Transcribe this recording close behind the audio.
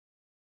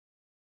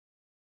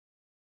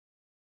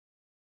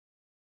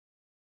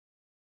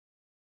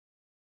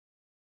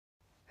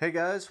Hey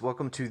guys,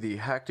 welcome to the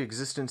hacked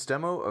existence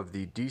demo of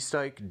the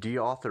DSTIKE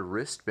Deauther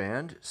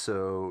wristband.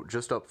 So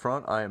just up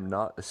front, I am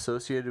not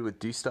associated with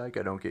DSTIKE.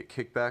 I don't get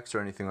kickbacks or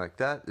anything like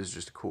that. This is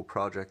just a cool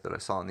project that I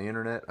saw on the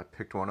internet. I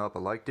picked one up, I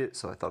liked it,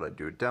 so I thought I'd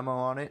do a demo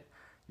on it.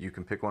 You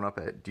can pick one up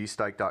at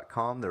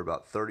dstike.com. They're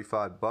about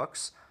 35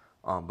 bucks.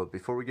 But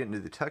before we get into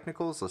the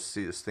technicals, let's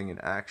see this thing in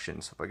action.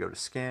 So if I go to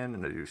scan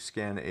and I do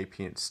scan AP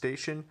and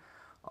station,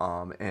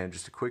 and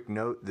just a quick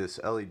note, this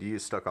LED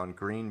is stuck on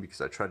green because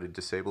I tried to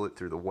disable it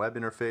through the web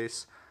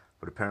interface,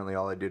 but apparently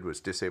all I did was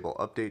disable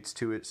updates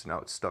to it, so now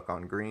it's stuck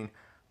on green.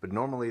 But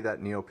normally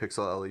that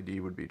NeoPixel LED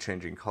would be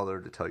changing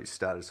color to tell you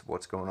status of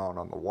what's going on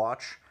the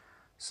watch.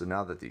 So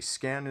now that the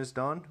scan is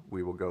done,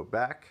 we will go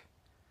back.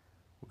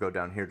 We'll go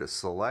down here to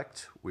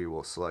select. We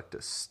will select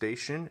a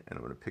station, and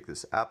I'm going to pick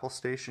this Apple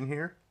station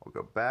here. I'll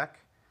go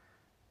back,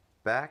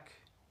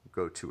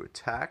 go to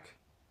Attack,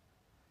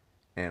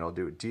 and I'll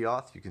do a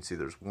deauth. You can see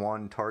there's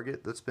one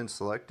target that's been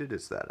selected.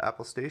 It's that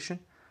Apple station.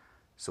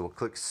 So we'll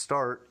click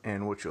start,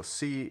 and what you'll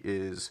see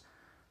is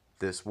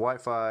this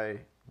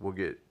Wi-Fi will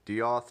get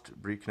deauthed,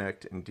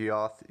 reconnect, and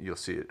deauth. You'll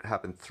see it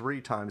happen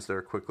 3 times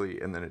there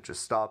quickly, and then it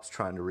just stops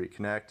trying to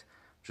reconnect,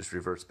 just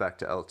reverts back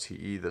to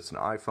LTE. That's an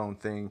iPhone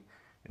thing.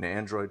 An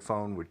Android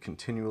phone would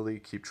continually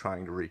keep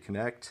trying to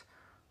reconnect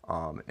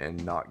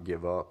and not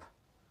give up.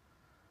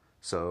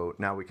 So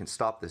now we can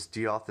stop this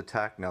deauth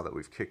attack now that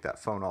we've kicked that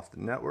phone off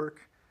the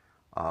network.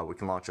 We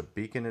can launch a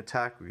beacon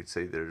attack. We could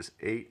say there's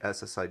 8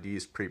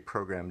 SSIDs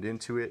pre-programmed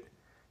into it,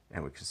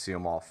 and we can see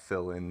them all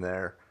fill in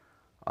there.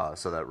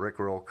 So that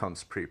Rickroll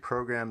comes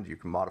pre-programmed. You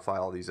can modify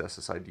all these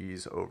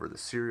SSIDs over the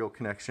serial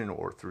connection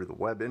or through the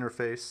web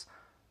interface,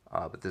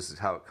 but this is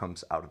how it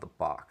comes out of the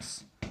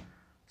box.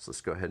 So let's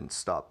go ahead and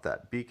stop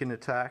that beacon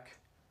attack.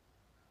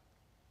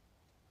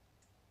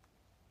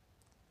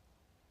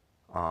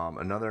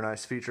 Another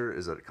nice feature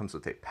is that it comes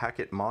with a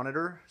packet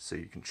monitor, so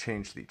you can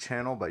change the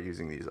channel by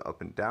using these up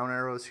and down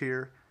arrows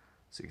here.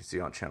 So you can see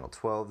on channel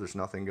 12 there's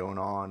nothing going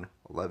on,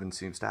 11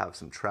 seems to have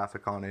some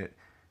traffic on it.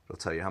 It'll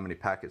tell you how many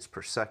packets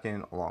per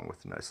second along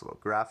with a nice little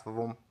graph of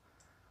them.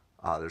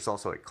 There's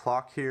also a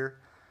clock here,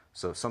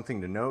 so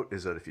something to note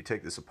is that if you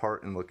take this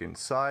apart and look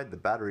inside, the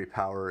battery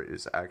power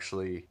is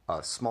actually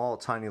a small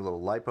tiny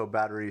little LiPo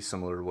battery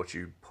similar to what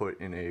you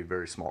put in a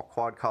very small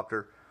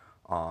quadcopter.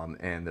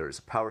 And there's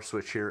a power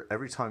switch here.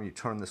 Every time you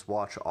turn this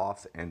watch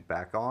off and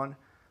back on,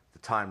 the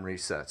time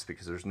resets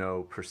because there's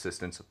no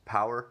persistence of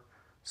power.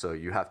 So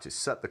you have to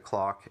set the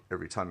clock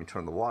every time you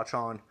turn the watch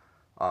on,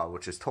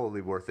 which is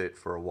totally worth it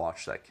for a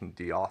watch that can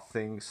deauth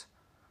things.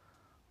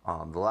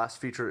 The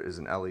last feature is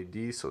an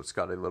LED, so it's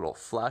got a little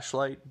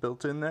flashlight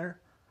built in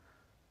there,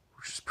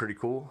 which is pretty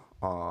cool.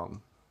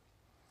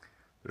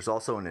 There's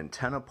also an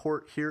antenna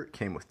port here. It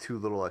came with 2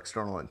 little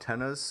external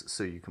antennas,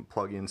 so you can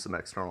plug in some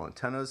external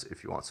antennas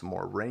if you want some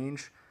more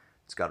range.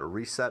 It's got a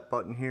reset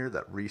button here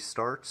that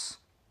restarts,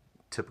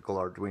 typical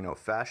Arduino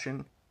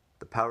fashion.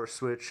 The power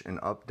switch, an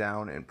up,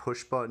 down, and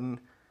push button,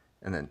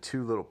 and then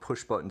 2 little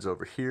push buttons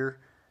over here.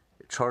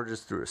 It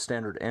charges through a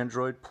standard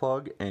Android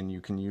plug, and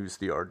you can use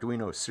the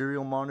Arduino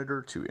serial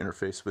monitor to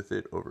interface with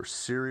it over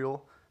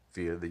serial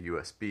via the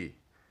USB.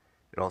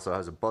 It also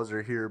has a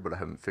buzzer here, but I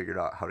haven't figured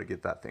out how to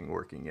get that thing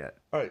working yet.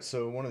 Alright,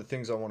 so one of the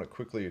things I want to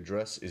quickly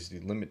address is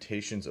the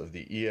limitations of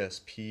the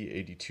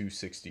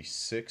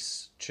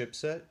ESP8266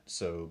 chipset.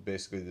 So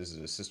basically this is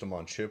a system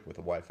on chip with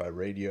a Wi-Fi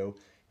radio.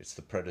 It's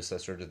the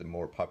predecessor to the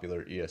more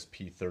popular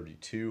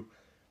ESP32.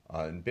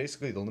 And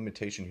basically the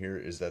limitation here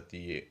is that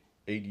the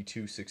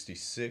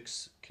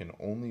 8266 can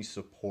only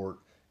support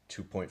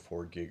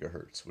 2.4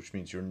 gigahertz, which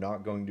means you're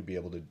not going to be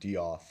able to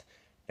deauth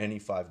any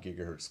 5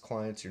 gigahertz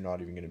clients. You're not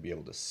even going to be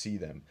able to see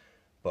them.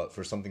 But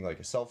for something like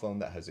a cell phone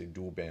that has a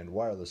dual band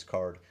wireless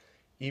card,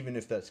 even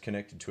if that's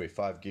connected to a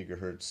 5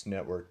 gigahertz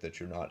network that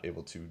you're not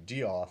able to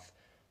deauth,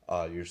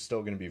 you're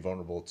still going to be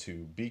vulnerable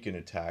to beacon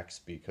attacks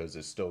because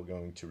it's still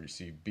going to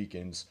receive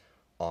beacons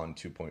on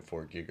 2.4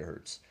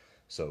 gigahertz.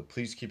 So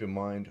please keep in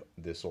mind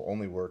this will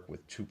only work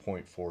with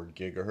 2.4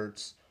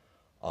 gigahertz.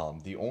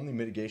 The only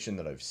mitigation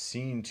that I've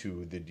seen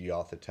to the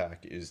deauth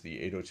attack is the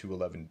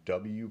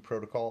 802.11w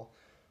protocol,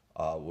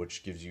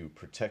 which gives you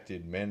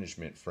protected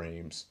management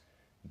frames.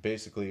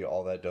 Basically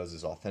all that does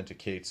is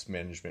authenticates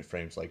management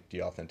frames like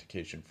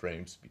deauthentication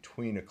frames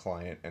between a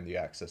client and the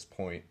access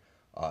point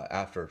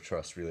after a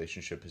trust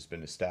relationship has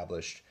been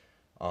established.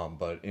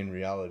 But in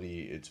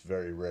reality it's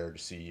very rare to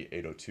see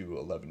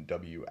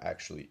 802.11w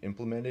actually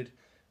implemented.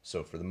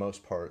 So for the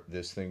most part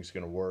this thing's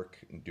going to work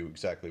and do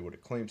exactly what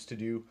it claims to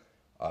do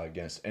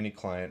against any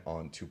client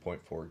on 2.4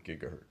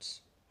 gigahertz.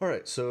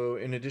 Alright, so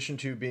in addition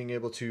to being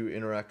able to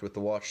interact with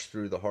the watch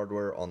through the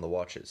hardware on the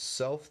watch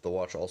itself, the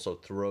watch also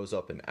throws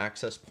up an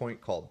access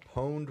point called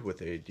pwned with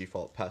a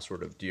default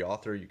password of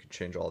Deauther. You can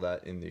change all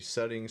that in the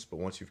settings, but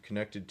once you've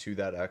connected to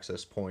that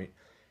access point,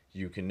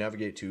 you can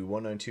navigate to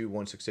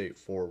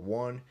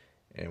 192.168.4.1,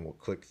 and we'll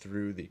click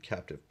through the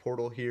captive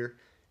portal here,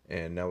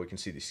 and now we can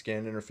see the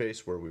scan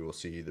interface where we will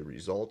see the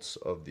results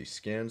of the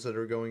scans that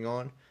are going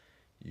on.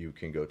 You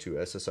can go to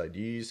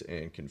SSIDs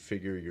and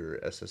configure your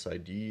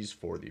SSIDs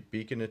for the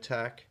beacon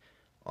attack.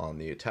 On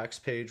the attacks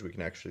page, we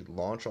can actually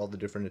launch all the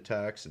different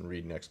attacks and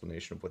read an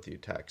explanation of what the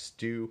attacks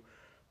do.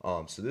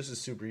 So this is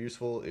super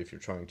useful if you're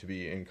trying to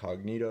be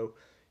incognito.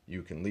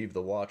 You can leave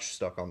the watch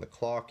stuck on the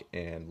clock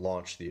and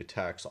launch the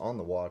attacks on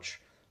the watch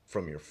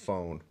from your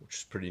phone, which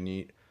is pretty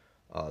neat.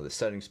 The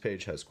settings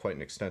page has quite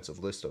an extensive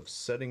list of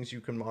settings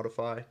you can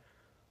modify.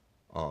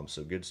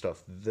 So good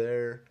stuff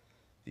there.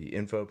 The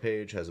info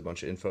page has a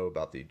bunch of info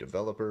about the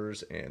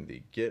developers and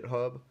the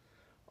GitHub.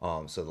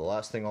 So the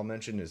last thing I'll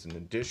mention is, in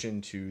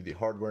addition to the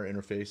hardware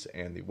interface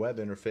and the web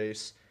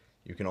interface,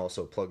 you can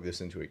also plug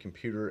this into a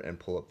computer and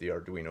pull up the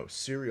Arduino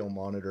serial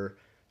monitor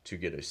to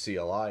get a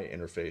CLI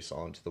interface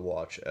onto the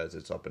watch as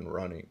it's up and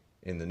running.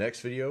 In the next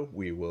video,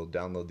 we will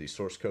download the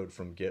source code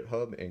from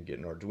GitHub and get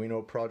an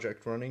Arduino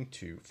project running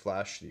to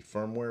flash the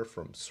firmware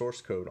from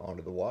source code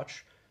onto the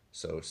watch.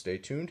 So stay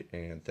tuned,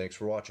 and thanks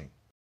for watching.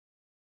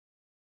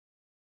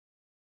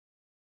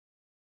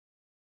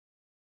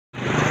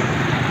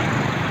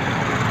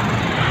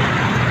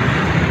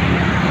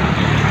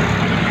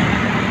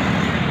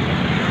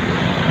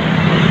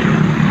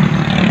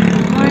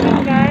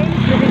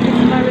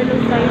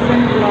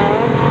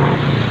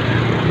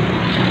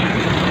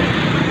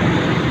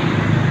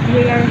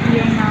 We are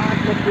here now at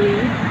the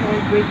bridge, or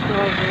bridge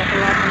of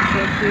water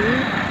city.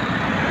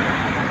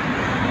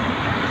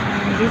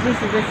 And this is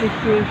the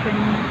situation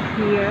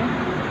here.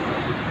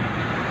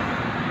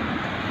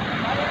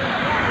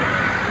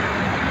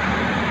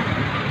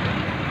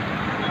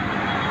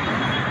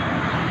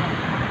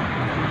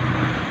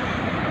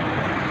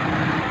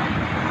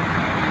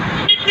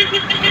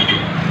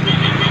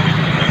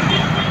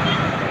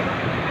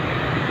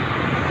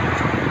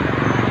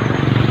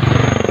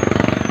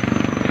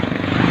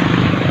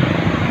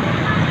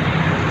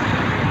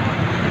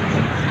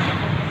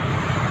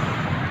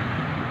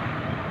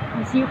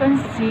 As you can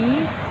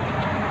see,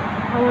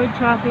 our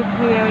traffic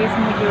here is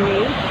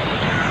moderate.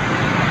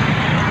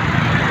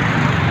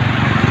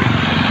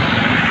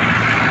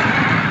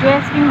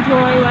 Just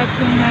enjoy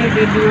watching my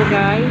video,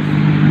 guys.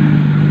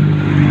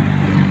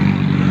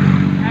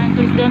 And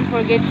please don't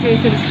forget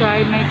to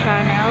subscribe my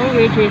channel,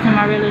 which is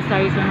Marilu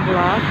Saison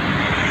Vlog.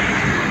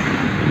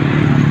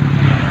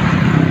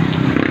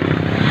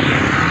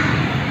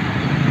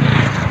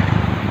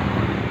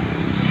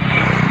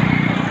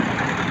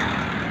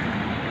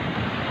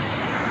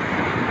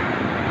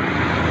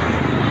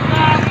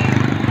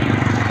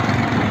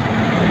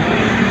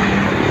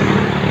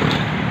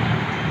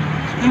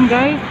 And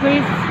guys,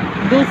 please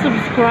do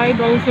subscribe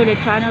also the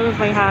channel of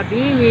my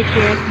hubby, which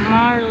is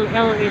Marl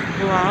LS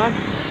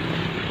Vlog.